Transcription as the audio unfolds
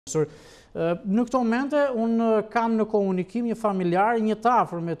Në këto momente, unë kam në komunikim një familjar, një të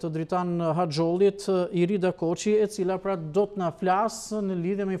afërme të Dritan Haxhollit, Irida Koçi, e cila pra do të na flasë në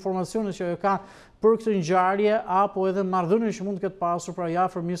lidhje me informacionet që ka për këtë ngjarje apo edhe marrëdhënien që mund të ketë pasur pra ja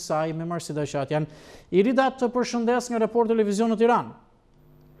fëmijës saj me Marsida Qatjan. Irida, të përshëndes nga Report Televizion në Tiranë.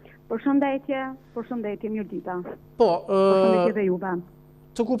 Përshëndetje, mirë dita. Po, përshëndetje dhe juve.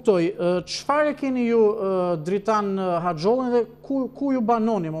 Të kuptoj, çfarë keni ju Dritan Haxhollin dhe ku ju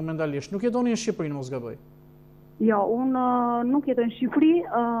banoni momentalisht? Nuk jetoni në Shqipëri, mos gaboj. Jo, unë nuk jetoj në Shqipëri,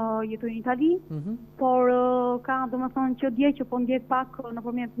 jetoj në Itali, por ka domethënë që dje që po ndjek pak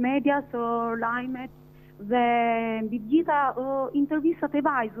nëpërmjet medias, lajmet dhe mbi të gjitha intervistat e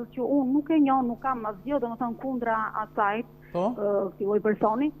vajzës që unë nuk e njoh, nuk kam asgjë domethënë kundra asaj, këtij lloj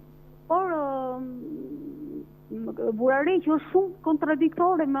personi, por burare që është shumë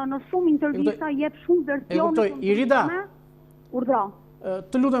kontradiktore në shumë intervista, jep shumë versione. Irida, urdhro.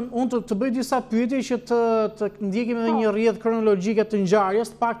 Të lutem, unë të bëj disa pyetje që të ndjekim edhe një rrjedhë kronologjike të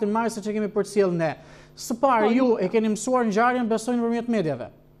ngjarjes, të paktën më se që kemi përcjell ne. Së pari, ju e keni mësuar ngjarjen besoj nëpërmjet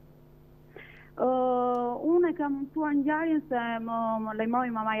mediave? Unë e kam mësuar ngjarjen se më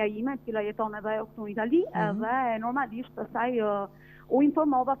lajmëroi mamaja ime, e cila jeton edhe ajo këtu në Itali, edhe normalisht pastaj u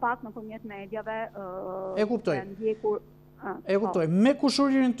informova pak nëpërmjet mediave. E kuptoj. E kuptoj. Me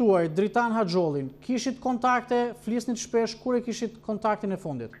kushëririn tuaj, Dritan Haxhollin, kishit kontakte, flisnit shpesh, kur e kishit kontaktin e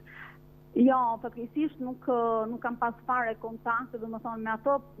fundit? Jo, faktikisht nuk kam pas fare kontakte, domethënë me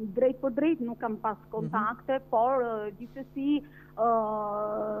ato drejt për drejt nuk kam pas kontakte, por gjithsesi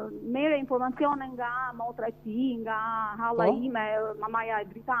merre informacione nga motra e tij, nga halla ime, mamaja e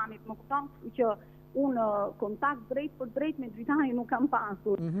Dritanit, më kupton, që unë kontakt drejt për drejt me Dritanin nuk kam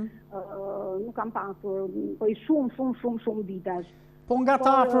pasur. Nuk kam pasur, po i shumë vitesh. Po nga të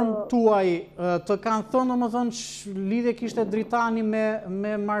afërm tuaj, të kanë thënë domethënë lidhje kishte Dritani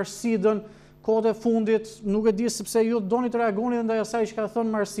me Marsidën kohët e fundit, nuk e di sepse ju doni të reagoni dhe ndaj asaj që ka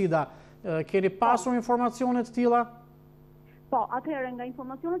thënë Marsida. Keni pasur informacione të tilla? Po, atëherë nga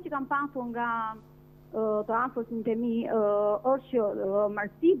informacionet që kam pasur nga të afërmit e mi është që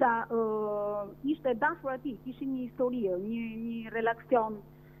Marsida ishte dashur atij, kishin një histori, një relaksion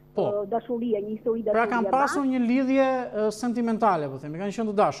dashurie, një histori dashurie. Pra kanë pasur një lidhje sentimentale, po themi, kanë qenë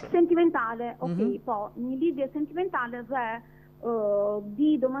të dashur. Sentimentale, okay, po, një lidhje sentimentale dhe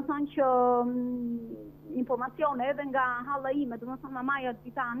di domethënë që informacione edhe nga halla ime, domethënë mamaja e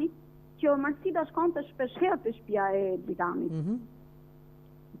Dritanit, që Marsida shkonte shpeshherë te shtëpia e Dritanit.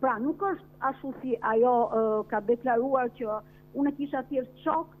 Pra, nuk është ashtu si ajo ka deklaruar që unë kisha thjesht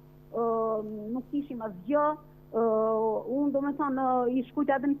shok, nuk kishim asgjë. Unë domethënë i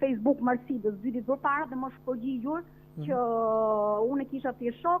shkruajta edhe në Facebook Marsidës vitit përpara dhe më shpërgjigjur që unë kisha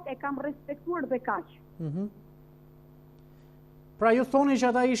thjesht shok, e kam respektuar dhe kaq. Pra ju thoni që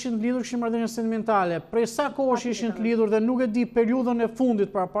ata ishin të lidhur, kishin marrëdhënie sentimentale. Prej sa kohësh ishin të lidhur dhe nuk e di periudhën e fundit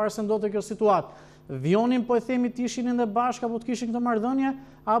para se ndodhte kjo situatë? Vjonin, po e themi, të ishin ende bashkë apo të kishin këtë marrëdhënie,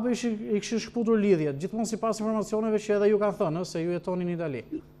 apo i kishin shkputur lidhjet, gjithmonë sipas informacioneve që edhe ju kanë thënë, se ju jetonin në Itali.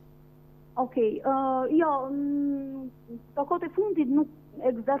 Okej, jo, të kohët e fundit nuk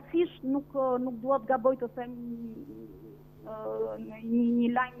eksaktësisht nuk dua të gaboj të them një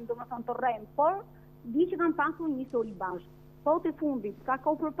lajm domethënë të rrem, por di që kanë pasur një histori bashkë. Kohët e fundit, ka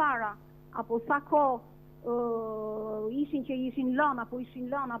kohë përpara, apo sa kohë ishin që ishin lënë, apo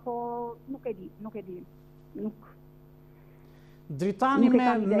nuk e di. Dritani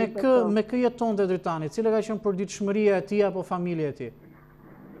me kë jetonte Dritani? Cila ka qenë përditshmëria e tij apo familja e tij?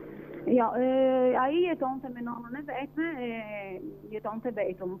 Jo, ai jetonte me nonën e vetme, jetonte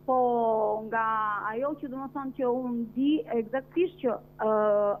vetëm. Po nga ajo që domethënë që unë di eksaktësisht që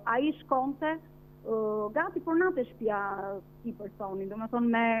ai shkonte gati për natë shtëpia i personi, domethënë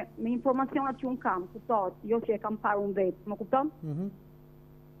me informacionat që unë kam, kuptohet, jo që e kam parë unë vetë, më kupton?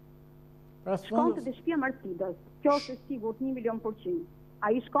 Shkonte te shtëpia Marsidës, kjo është e sigurt 1.000.000%.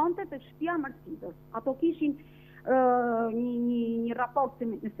 Ai shkonte te shtëpia Marsidës. Ato kishin një raport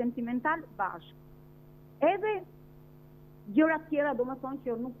sentimental bashkë. Edhe gjëra tjera domethënë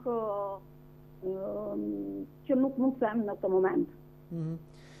që nuk them në këtë moment.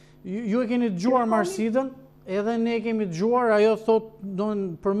 Ju e keni dëgjuar Marsidën, edhe ne kemi dëgjuar, ajo thot,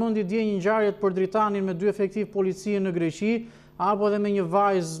 përmendi dje një ngjarje për Dritanin me 2 efektiv policie në Greqi, apo edhe me një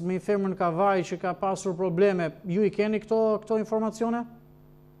vajzë me femrën Kavajë që ka pasur probleme. Ju i keni këto informacione?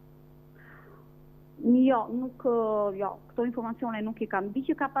 Jo, këto informacione nuk i kam. Di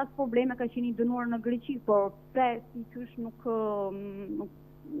që ka pas probleme, ka qenë i dënuar në Greqi, por pse si qysh nuk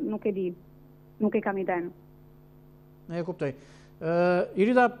e di. Nuk e kam iden. E kuptoj.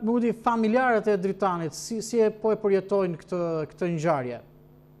 Irida, familjarët e Dritanit, si po e përjetojnë këtë ngjarje?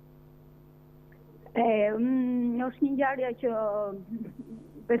 Është një ngjarje që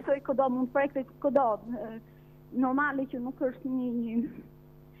besoj këdo mund të prekte këdo. Normale që nuk është një...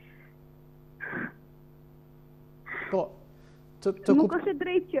 Po, nuk është e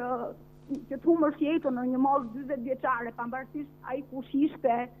drejtë që të humërsh jetën në një moshë 40 vjeçare, pavarësisht ai kush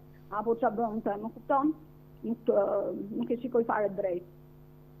ishte apo ç'a bënte, më kupton? Nuk e shikoj fare drejt.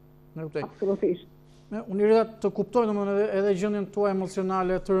 Në kuptoj. Absolutisht. Unë Irida të kuptoj domethënë edhe gjendjen tuaj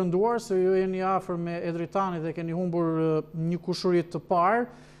emocionale të rënduar, se ju jeni afër me Dritanit dhe keni humbur një kushëri të parë.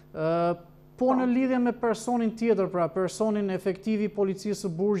 Po në lidhje me personin tjetër, pra personin efektiv i policisë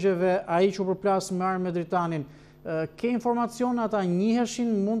së Burgjeve, ai që u përplas me armë me Dritanin, ke informacion ata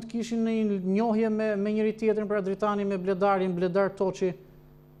njiheshin, mund të kishin një njohje me njëri tjetrin, pra Dritani me bledarin, Bledar Toçi?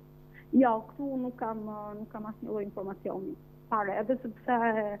 Jo, këtu nuk kam asnjë lloj informacioni. Fare, edhe sepse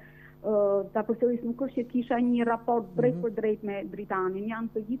ta përsëris nuk është që kisha një raport drejt për drejt me Dritanin,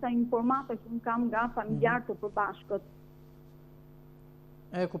 janë të gjitha informata që unë kam nga familjarë të përbashkët.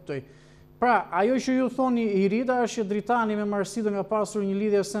 E kuptoj. Pra, ajo që ju thoni Irida është që Dritani me Marsida nga pasur një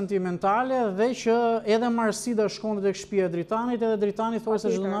lidhje sentimentale dhe që edhe Marsida shkonte tek shtëpia e Dritanit, edhe Dritani thoi se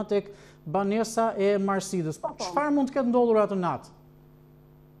çdo natë tek banesa e Marsidës. Çfarë mund të ketë ndodhur atë natë?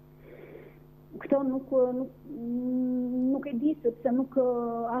 Këto nuk e di, sepse nuk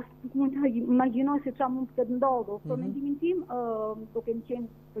mund të imagjinoj se çfarë mund të ketë ndodhur. Për mendimin tim, duke qenë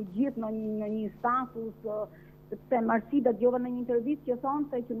të gjithë në një status, sepse Marsida dëgjova në një intervistë që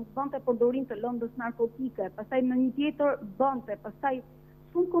thonte që nuk bënte përdorim të lëndës narkotike, pastaj në një tjetër bënte, pastaj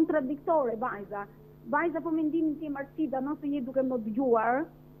shumë kontradiktore vajza. Vajza për mendimin tim Marsida, nëse je duke më dëgjuar,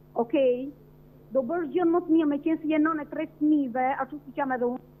 okay, do bësh gjën më të mirë me qenë se je nënë e 3 fëmijëve, ashtu siç jam edhe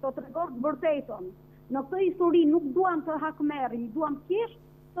unë, do të tregosh vërtetën. Në këtë histori nuk duam të hakmarrim, duam thjesht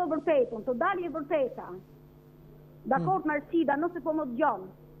të vërtetën, të dalë e vërteta. Dakor Marsida, nëse po më dëgjon,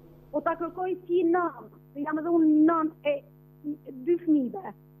 po ta kërkoj si nënë, se jam edhe unë nënë e 2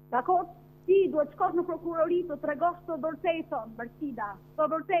 fëmijëve. Dakor? Ti duhet shkosh në prokurori të tregosh të vërtetën, Marsida, të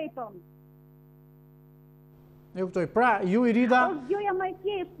vërtetën. E kuptoj. Pra, ju Irida... Është gjëja më e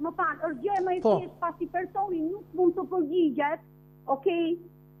thjeshtë, më fal, është gjëja më e thjeshtë pasi personi nuk mund të përgjigjet, okay,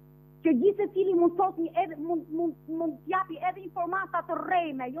 që gjithë secili mund thotë edhe mund t'japi edhe informata të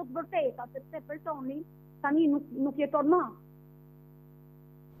rreme, jo të vërteta, sepse personi tani nuk jeton më.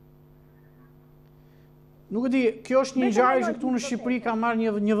 Nuk e di, kjo është një ngjarje që këtu në Shqipëri ka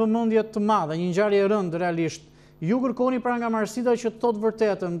marrë një vëmendje të madhe, një ngjarje e rëndë realisht. Ju kërkoni pra nga Marsida që të thotë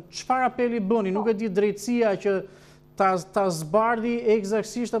vërtetën, çfarë apeli bëni? Nuk e di drejtësia që ta zbardhi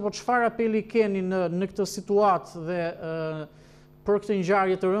eksaktësisht, apo çfarë apeli keni në këtë situatë dhe për këtë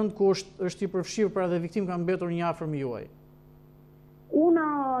ngjarje të rëndë ku është i përfshirë pra dhe viktimë ka mbetur një afërm juaj. Unë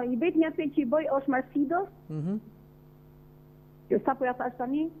i vetmi apel që i bëj është Marsidës, që sapo ja thash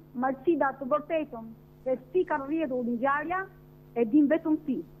tani, Marsida të vërtetën, se si ka rrjedhur ngjarja, e din vetëm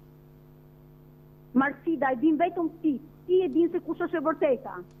ti. Marsida e din vetëm ti e din se kush është e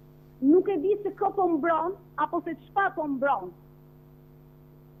vërteta. Nuk e di se kë po mbron, apo se çfarë po mbron.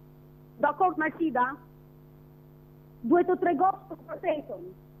 Dakor Marsida, duhet të tregosh të vërtetën.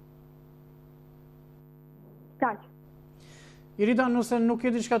 Kaq. Irida, nëse nuk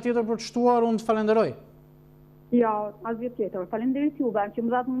ke diçka tjetër për të shtuar, unë të falenderoj. Jo, asgjë tjetër. Faleminderit juve që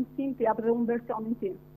më dhatë mundësinë të jap edhe unë versionin tim.